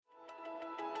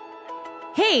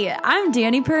Hey, I'm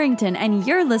Danny Purrington, and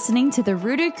you're listening to the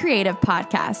Rooted Creative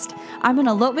Podcast. I'm an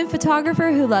elopement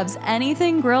photographer who loves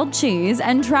anything grilled cheese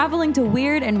and traveling to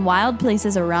weird and wild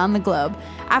places around the globe.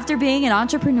 After being an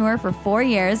entrepreneur for 4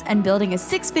 years and building a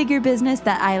 6-figure business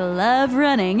that I love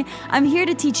running, I'm here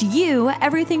to teach you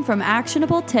everything from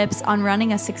actionable tips on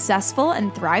running a successful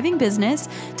and thriving business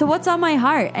to what's on my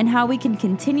heart and how we can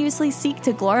continuously seek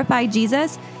to glorify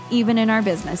Jesus even in our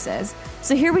businesses.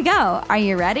 So here we go. Are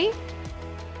you ready?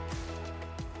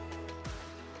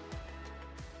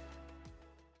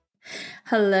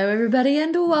 Hello, everybody,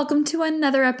 and welcome to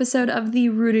another episode of the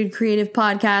Rooted Creative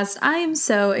Podcast. I am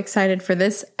so excited for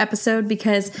this episode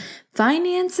because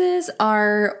finances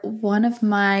are one of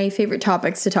my favorite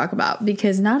topics to talk about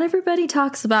because not everybody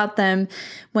talks about them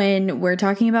when we're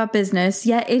talking about business,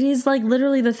 yet it is like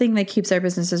literally the thing that keeps our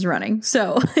businesses running.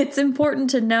 So it's important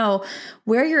to know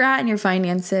where you're at in your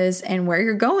finances and where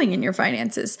you're going in your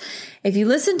finances. If you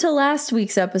listened to last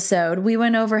week's episode, we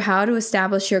went over how to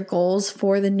establish your goals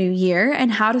for the new year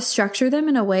and how to structure them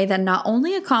in a way that not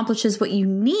only accomplishes what you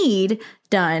need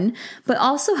done, but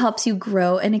also helps you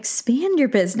grow and expand your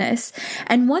business.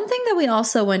 And one thing that we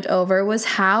also went over was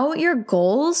how your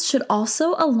goals should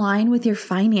also align with your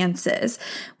finances,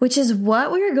 which is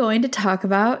what we are going to talk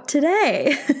about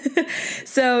today.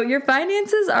 So your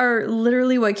finances are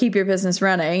literally what keep your business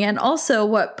running and also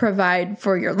what provide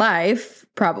for your life,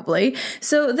 probably.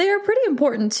 So they are pretty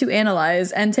important to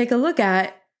analyze and take a look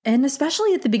at. And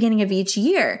especially at the beginning of each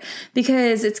year,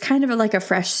 because it's kind of like a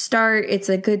fresh start. It's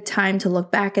a good time to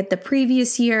look back at the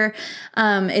previous year.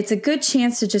 It's a good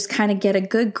chance to just kind of get a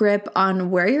good grip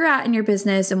on where you're at in your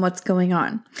business and what's going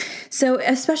on. So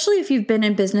especially if you've been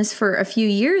in business for a few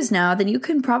years now, then you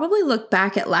can probably look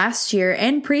back at last year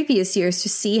and previous years to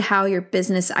see how your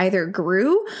business either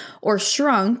grew or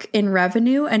shrunk in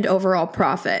revenue and overall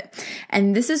profit.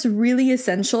 And this is really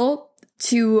essential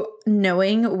to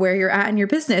knowing where you're at in your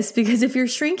business, because if you're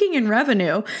shrinking in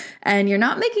revenue and you're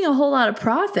not making a whole lot of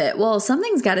profit, well,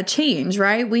 something's got to change,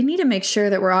 right? We need to make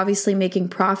sure that we're obviously making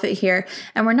profit here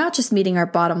and we're not just meeting our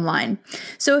bottom line.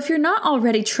 So if you're not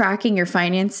already tracking your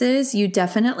finances, you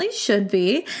definitely should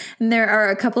be. And there are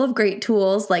a couple of great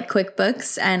tools like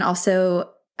QuickBooks and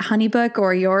also HoneyBook,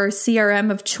 or your CRM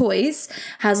of choice,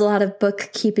 has a lot of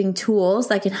bookkeeping tools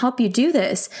that can help you do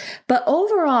this. But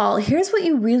overall, here's what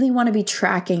you really want to be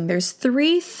tracking. There's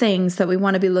 3 things that we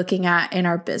want to be looking at in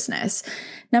our business.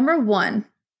 Number 1,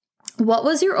 what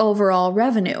was your overall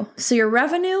revenue? So your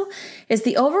revenue is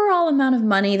the overall amount of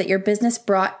money that your business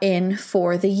brought in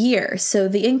for the year. So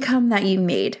the income that you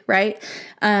made, right?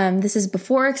 This is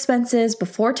before expenses,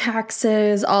 before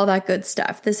taxes, all that good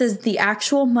stuff. This is the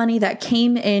actual money that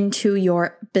came into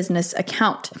your business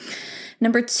account.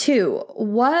 Number 2,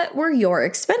 what were your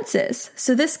expenses?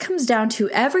 So this comes down to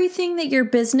everything that your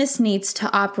business needs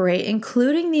to operate,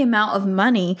 including the amount of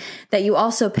money that you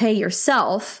also pay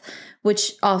yourself,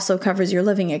 which also covers your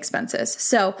living expenses.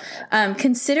 So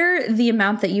consider the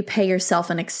amount that you pay yourself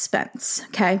an expense,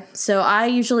 okay? So I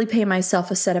usually pay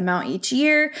myself a set amount each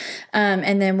year,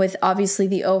 and then with obviously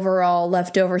the overall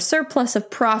leftover surplus of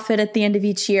profit at the end of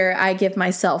each year, I give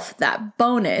myself that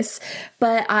bonus.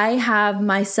 But I have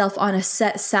myself on a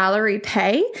set salary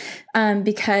pay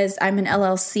because I'm an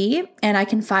LLC and I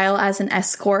can file as an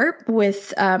S Corp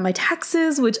with my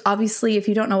taxes, which obviously, if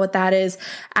you don't know what that is,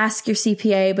 ask your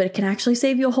CPA, but it can actually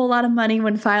save you a whole lot of money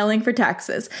when filing for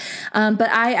taxes. But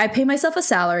I pay myself a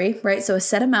salary, right? So a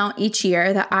set amount each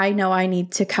year that I know I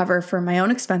need to cover for my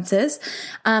own expenses.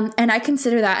 And I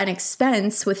consider that an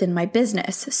expense within my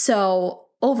business. So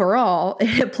overall,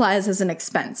 it applies as an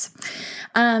expense.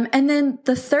 And then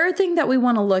the third thing that we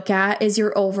want to look at is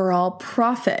your overall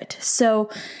profit. So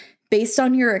based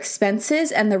on your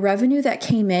expenses and the revenue that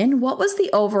came in, what was the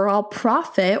overall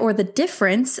profit or the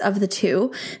difference of the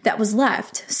two that was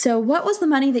left? So what was the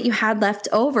money that you had left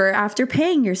over after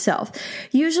paying yourself?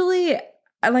 Usually,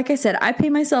 like I said, I pay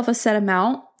myself a set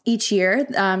amount each year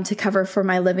to cover for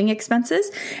my living expenses.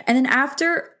 And then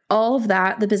after all of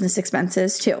that, the business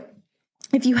expenses too.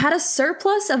 If you had a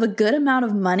surplus of a good amount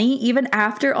of money, even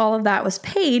after all of that was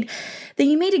paid, then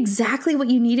you made exactly what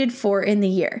you needed for in the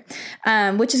year,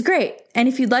 which is great. And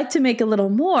if you'd like to make a little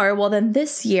more, well, then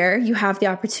this year you have the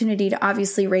opportunity to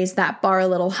obviously raise that bar a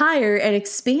little higher and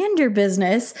expand your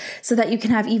business so that you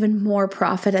can have even more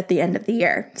profit at the end of the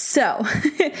year. So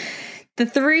the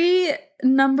 3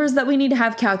 numbers that we need to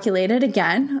have calculated,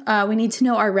 again, we need to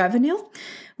know our revenue,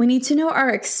 we need to know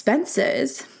our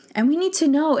expenses, and we need to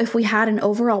know if we had an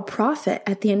overall profit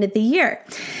at the end of the year.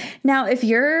 Now, if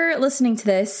you're listening to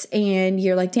this and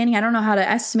you're like, Danny, I don't know how to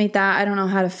estimate that, I don't know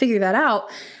how to figure that out,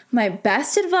 my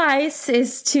best advice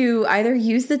is to either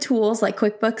use the tools like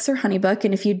QuickBooks or HoneyBook.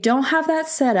 And if you don't have that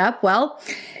set up, well,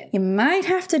 you might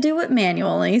have to do it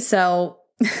manually. So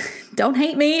don't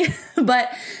hate me,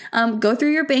 but go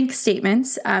through your bank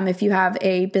statements if you have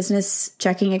a business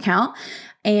checking account,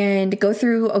 and go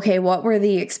through, okay, what were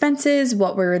the expenses?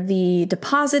 What were the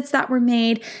deposits that were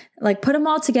made? Like put them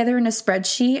all together in a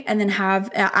spreadsheet and then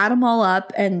add them all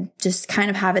up and just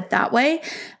kind of have it that way.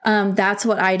 That's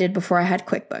what I did before I had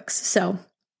QuickBooks. So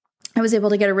I was able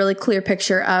to get a really clear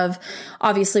picture of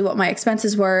obviously what my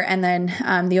expenses were and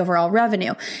then the overall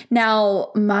revenue. Now,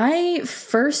 my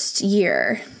first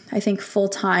year, I think full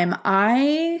time,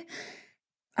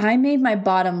 I made my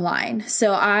bottom line.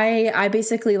 So I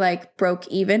basically like broke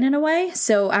even in a way.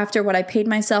 So after what I paid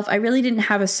myself, I really didn't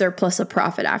have a surplus of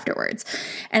profit afterwards.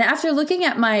 And after looking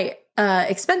at my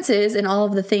expenses and all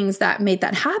of the things that made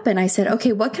that happen, I said,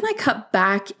 okay, what can I cut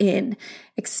back in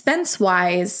expense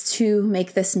wise to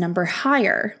make this number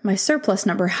higher, my surplus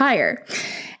number higher?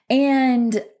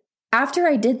 And after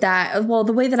I did that, well,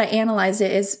 the way that I analyzed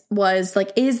it was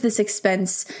like, is this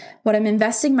expense, what I'm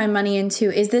investing my money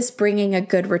into, is this bringing a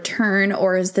good return,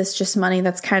 or is this just money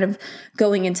that's kind of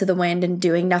going into the wind and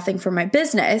doing nothing for my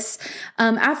business?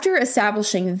 After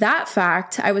establishing that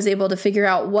fact, I was able to figure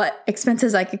out what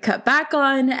expenses I could cut back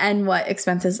on and what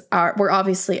expenses were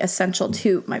obviously essential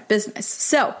to my business.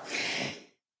 So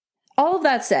all of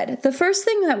that said, the first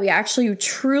thing that we actually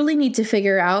truly need to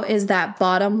figure out is that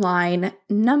bottom line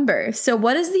number. So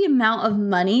what is the amount of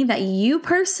money that you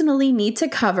personally need to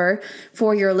cover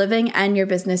for your living and your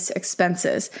business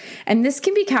expenses? And this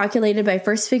can be calculated by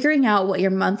first figuring out what your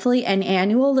monthly and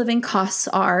annual living costs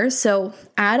are. So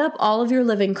add up all of your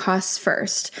living costs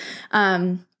first.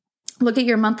 Look at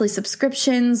your monthly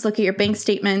subscriptions, look at your bank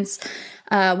statements.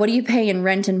 What do you pay in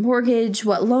rent and mortgage?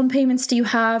 What loan payments do you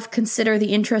have? Consider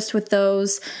the interest with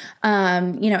those,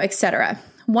 etc.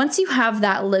 Once you have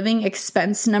that living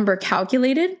expense number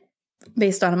calculated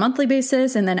based on a monthly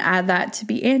basis and then add that to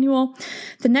be annual,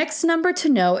 the next number to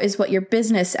know is what your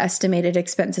business estimated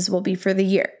expenses will be for the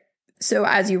year. So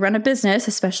as you run a business,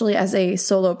 especially as a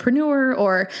solopreneur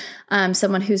or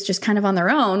someone who's just kind of on their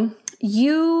own,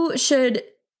 you should,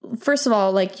 first of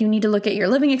all, like you need to look at your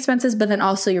living expenses, but then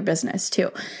also your business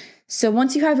too. So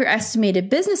once you have your estimated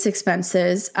business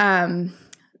expenses,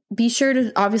 be sure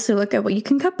to obviously look at what you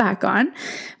can cut back on,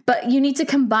 but you need to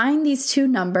combine these two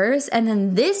numbers. And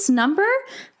then this number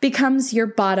becomes your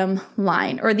bottom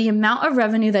line, or the amount of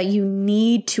revenue that you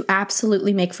need to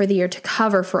absolutely make for the year to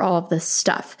cover for all of this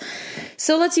stuff.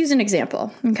 So let's use an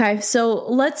example. Okay. So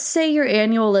let's say your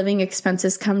annual living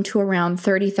expenses come to around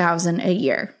 $30,000 a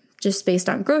year, just based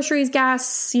on groceries,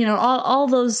 gas, all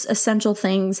those essential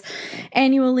things.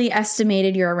 Annually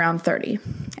estimated, you're around 30.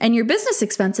 And your business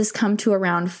expenses come to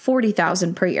around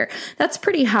 $40,000 per year. That's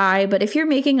pretty high, but if you're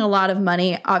making a lot of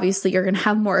money, obviously you're going to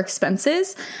have more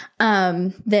expenses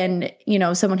than,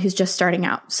 someone who's just starting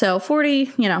out. So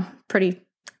 40, pretty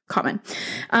common.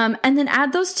 And then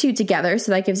add those two together.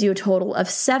 So that gives you a total of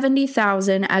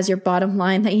 $70,000 as your bottom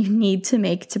line that you need to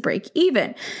make to break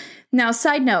even. Now,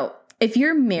 side note, if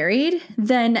you're married,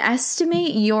 then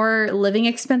estimate your living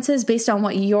expenses based on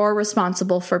what you're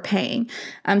responsible for paying.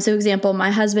 So example, my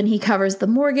husband, he covers the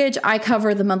mortgage. I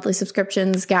cover the monthly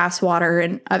subscriptions, gas, water,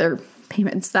 and other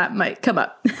payments that might come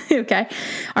up. Okay.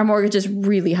 Our mortgage is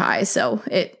really high, so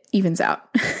it evens out.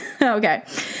 Okay.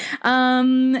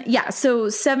 So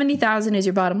 70,000 is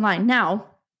your bottom line. Now,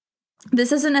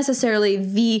 this isn't necessarily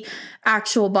the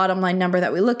actual bottom line number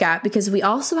that we look at, because we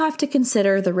also have to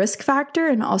consider the risk factor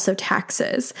and also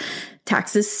taxes.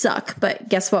 Taxes suck, but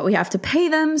guess what? We have to pay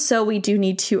them. So we do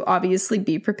need to obviously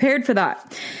be prepared for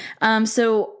that.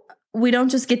 So we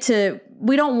don't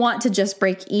want to just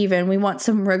break even. We want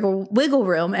some wiggle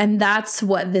room. And that's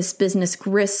what this business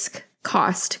risk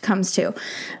cost comes to.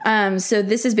 So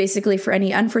this is basically for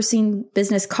any unforeseen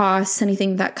business costs,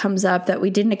 anything that comes up that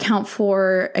we didn't account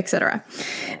for, etc.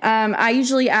 I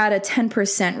usually add a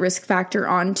 10% risk factor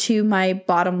onto my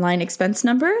bottom line expense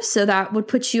number. So that would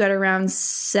put you at around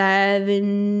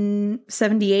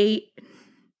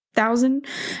 78,000.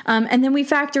 And then we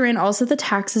factor in also the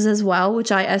taxes as well,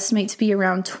 which I estimate to be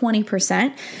around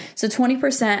 20%. So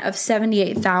 20% of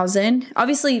 78,000,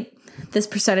 obviously this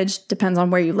percentage depends on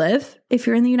where you live, if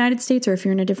you're in the United States or if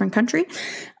you're in a different country.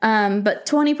 But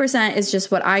 20% is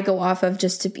just what I go off of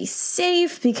just to be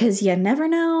safe, because you never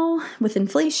know with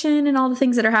inflation and all the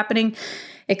things that are happening.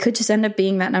 It could just end up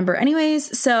being that number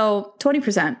anyways. So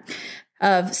 20%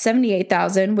 of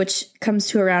 78,000, which comes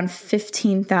to around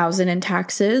 15,000 in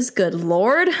taxes. Good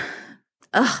Lord.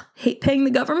 hate paying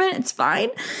the government. It's fine.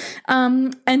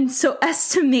 And so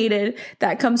estimated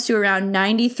that comes to around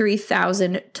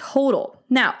 $93,000 total.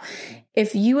 Now,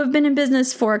 if you have been in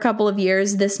business for a couple of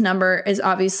years, this number is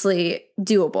obviously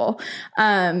doable,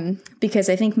 because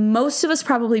I think most of us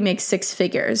probably make six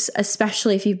figures,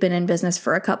 especially if you've been in business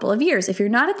for a couple of years. If you're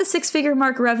not at the six-figure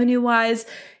mark revenue-wise,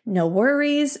 no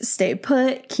worries, stay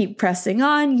put, keep pressing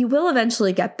on. You will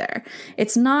eventually get there.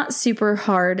 It's not super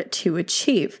hard to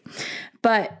achieve.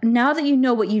 But now that you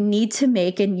know what you need to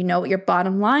make and you know what your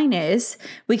bottom line is,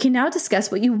 we can now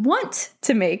discuss what you want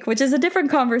to make, which is a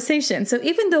different conversation. So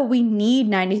even though we need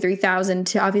 $93,000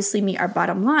 to obviously meet our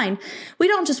bottom line, we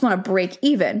don't just want to break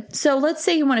even. So let's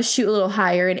say you want to shoot a little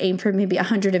higher and aim for maybe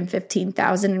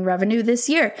 $115,000 in revenue this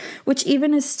year, which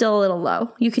even is still a little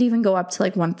low. You could even go up to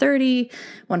like 130,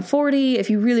 140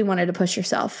 if you really wanted to push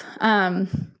yourself.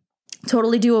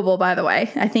 Totally doable, by the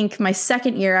way. I think my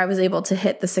second year I was able to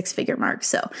hit the six-figure mark.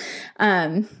 So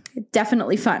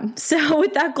definitely fun. So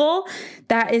with that goal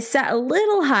that is set a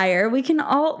little higher, we can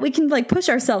like push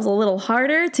ourselves a little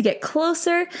harder to get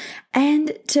closer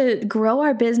and to grow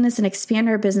our business and expand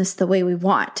our business the way we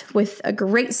want, with a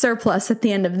great surplus at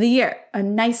the end of the year, a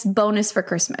nice bonus for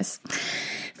Christmas.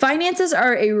 Finances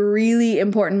are a really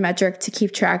important metric to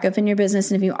keep track of in your business.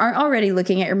 And if you aren't already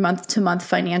looking at your month-to-month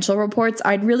financial reports,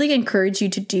 I'd really encourage you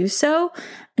to do so.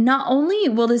 Not only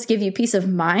will this give you peace of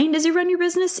mind as you run your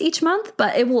business each month,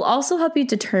 but it will also help you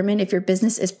determine if your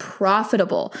business is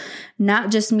profitable,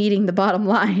 not just meeting the bottom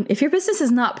line. If your business is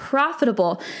not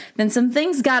profitable, then some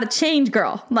things got to change,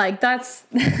 girl. Like that's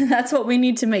what we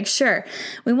need to make sure.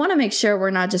 We want to make sure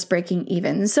we're not just breaking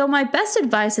even. So my best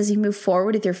advice as you move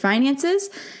forward with your finances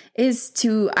is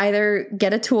to either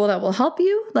get a tool that will help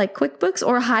you, like QuickBooks,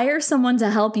 or hire someone to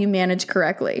help you manage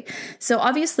correctly. So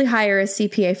obviously hire a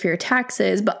CPA for your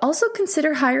taxes, but also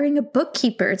consider hiring a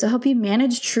bookkeeper to help you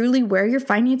manage truly where your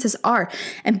finances are.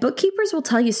 And bookkeepers will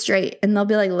tell you straight, and they'll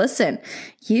be like, listen,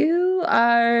 you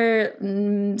are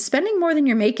spending more than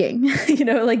you're making.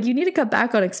 Like you need to cut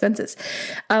back on expenses,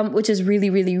 which is really,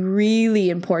 really, really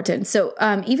important. So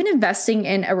even investing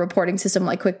in a reporting system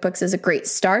like QuickBooks is a great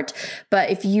start. But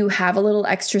if you have a little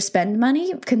extra spend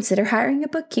money, consider hiring a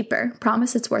bookkeeper.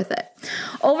 Promise it's worth it.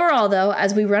 Overall, though,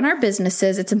 as we run our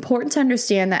businesses, it's important to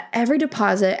understand that every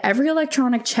deposit, every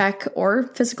electronic check or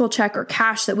physical check or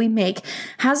cash that we make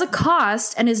has a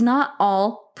cost and is not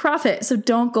all profit. So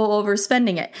don't go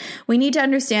overspending it. We need to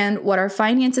understand what our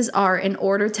finances are in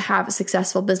order to have a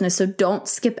successful business. So don't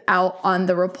skip out on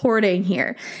the reporting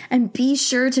here, and be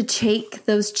sure to take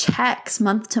those checks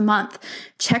month to month.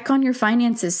 Check on your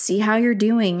finances, see how you're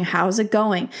doing, how's it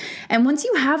going. And once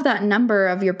you have that number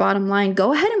of your bottom line,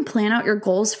 go ahead and plan out your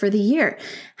goals for the year.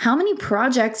 How many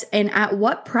projects and at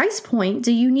what price point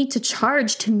do you need to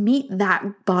charge to meet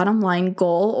that bottom line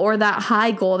goal or that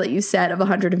high goal that you set of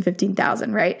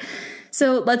 $115,000, right?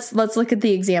 So let's look at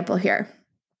the example here.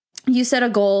 You set a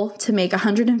goal to make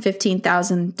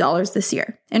 $115,000 this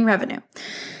year in revenue.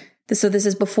 So this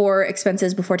is before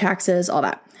expenses, before taxes, all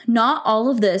that. Not all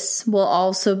of this will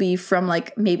also be from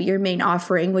like maybe your main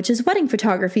offering, which is wedding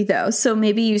photography though. So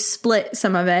maybe you split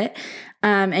some of it.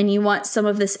 And you want some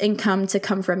of this income to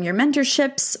come from your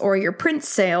mentorships or your print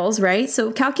sales, right?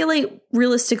 So calculate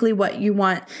realistically what you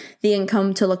want the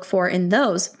income to look for in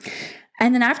those.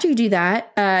 And then after you do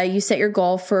that, you set your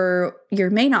goal for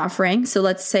your main offering. So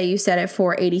let's say you set it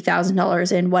for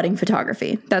 $80,000 in wedding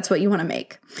photography. That's what you want to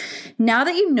make. Now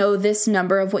that you know this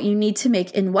number of what you need to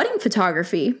make in wedding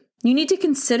photography, you need to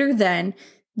consider then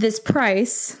this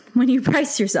price when you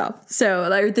price yourself. So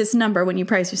like this number when you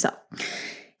price yourself.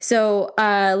 So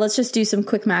let's just do some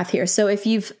quick math here. So if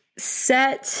you've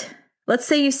let's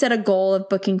say you set a goal of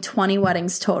booking 20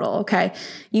 weddings total, okay?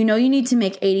 You know you need to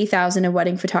make $80,000 in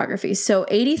wedding photography. So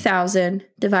 $80,000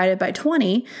 divided by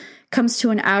 20 comes to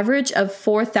an average of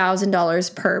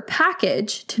 $4,000 per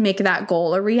package to make that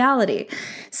goal a reality.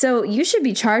 So you should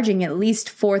be charging at least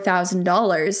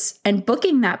 $4,000 and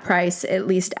booking that price at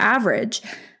least average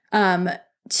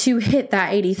to hit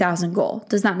that $80,000 goal.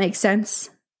 Does that make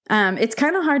sense? It's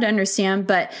kind of hard to understand,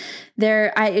 but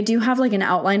I do have like an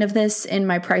outline of this in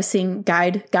my pricing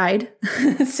guide.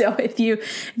 So if you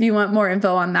want more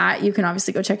info on that, you can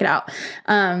obviously go check it out.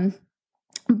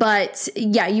 But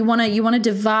yeah, you want to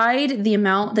divide the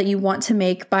amount that you want to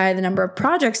make by the number of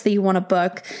projects that you want to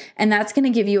book. And that's going to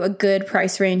give you a good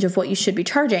price range of what you should be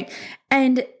charging.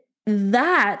 And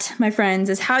that, my friends,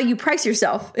 is how you price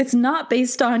yourself. It's not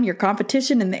based on your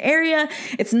competition in the area.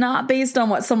 It's not based on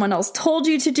what someone else told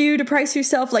you to do to price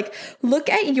yourself. Like, look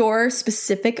at your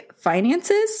specific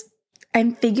finances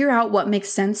and figure out what makes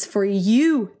sense for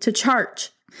you to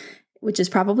charge. which is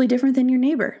probably different than your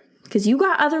neighbor because you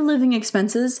got other living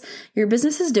expenses. Your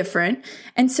business is different.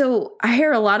 And so I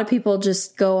hear a lot of people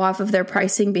just go off of their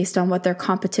pricing based on what their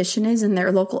competition is in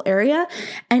their local area.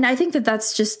 And I think that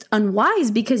that's just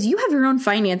unwise because you have your own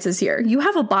finances here. You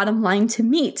have a bottom line to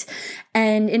meet.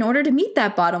 And in order to meet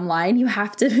that bottom line, you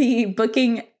have to be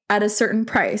booking at a certain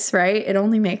price, right? It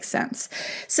only makes sense.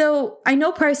 So I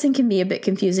know pricing can be a bit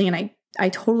confusing, and I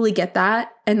totally get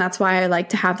that. And that's why I like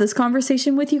to have this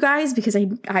conversation with you guys, because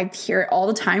I hear it all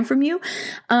the time from you.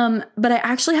 But I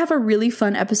actually have a really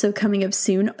fun episode coming up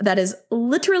soon that is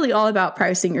literally all about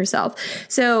pricing yourself.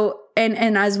 So,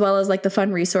 and as well as like the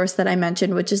fun resource that I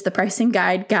mentioned, which is the pricing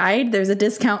guide. There's a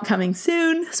discount coming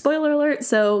soon. Spoiler alert.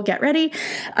 So get ready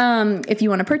if you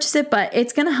want to purchase it, but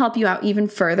it's going to help you out even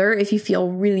further if you feel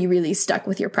really, really stuck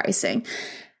with your pricing.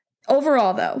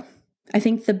 Overall, though, I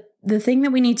think the thing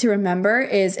that we need to remember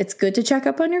is it's good to check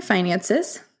up on your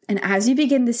finances. And as you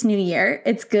begin this new year,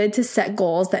 it's good to set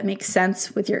goals that make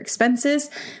sense with your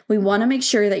expenses. We want to make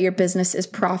sure that your business is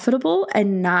profitable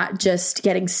and not just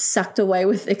getting sucked away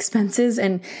with expenses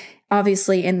and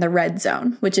obviously in the red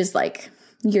zone, which is like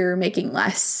you're making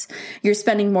less, you're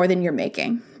spending more than you're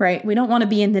making, right? We don't want to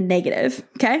be in the negative.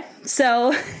 Okay.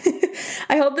 So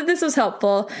I hope that this was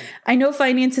helpful. I know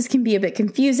finances can be a bit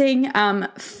confusing.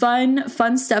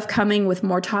 Fun stuff coming with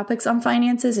more topics on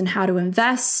finances and how to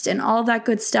invest and all of that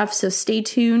good stuff. So stay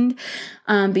tuned.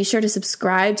 Be sure to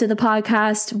subscribe to the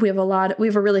podcast. We have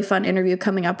a really fun interview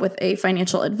coming up with a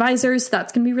financial advisor. So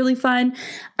that's going to be really fun.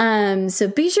 So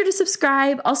be sure to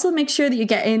subscribe. Also make sure that you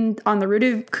get in on the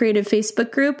Rooted Creative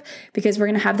Facebook group, because we're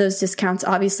going to have those discounts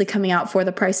obviously coming out for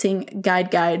the pricing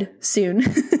guide soon.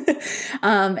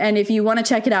 And if you want to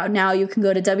check it out now, you can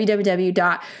go to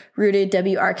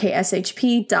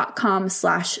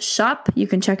www.rootedwrkshp.com/shop. You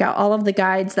can check out all of the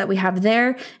guides that we have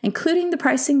there, including the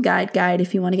pricing guide.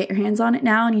 If you want to get your hands on it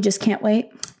now and you just can't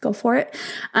wait, go for it.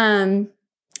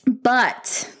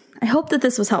 But I hope that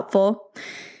this was helpful.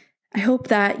 I hope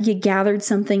that you gathered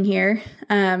something here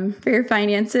for your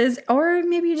finances, or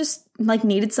maybe you just like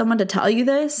needed someone to tell you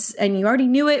this and you already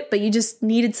knew it, but you just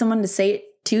needed someone to say it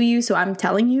to you. So I'm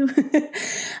telling you,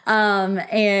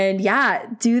 and yeah,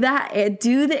 do that.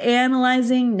 Do the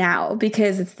analyzing now,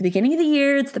 because it's the beginning of the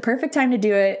year. It's the perfect time to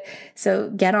do it.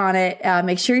 So get on it.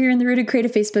 Make sure you're in the Rooted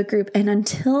Creative Facebook group. And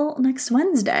until next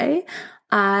Wednesday,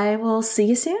 I will see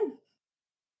you soon.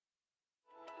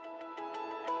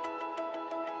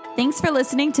 Thanks for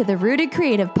listening to the Rooted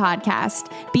Creative Podcast.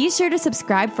 Be sure to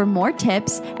subscribe for more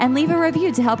tips and leave a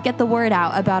review to help get the word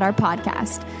out about our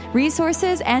podcast.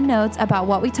 Resources and notes about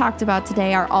what we talked about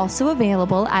today are also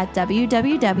available at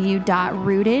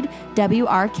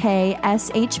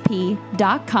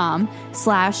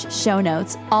www.rootedwrkshp.com/show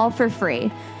notes, all for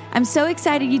free. I'm so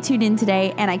excited you tuned in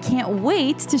today, and I can't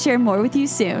wait to share more with you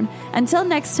soon. Until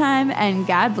next time, and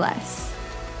God bless.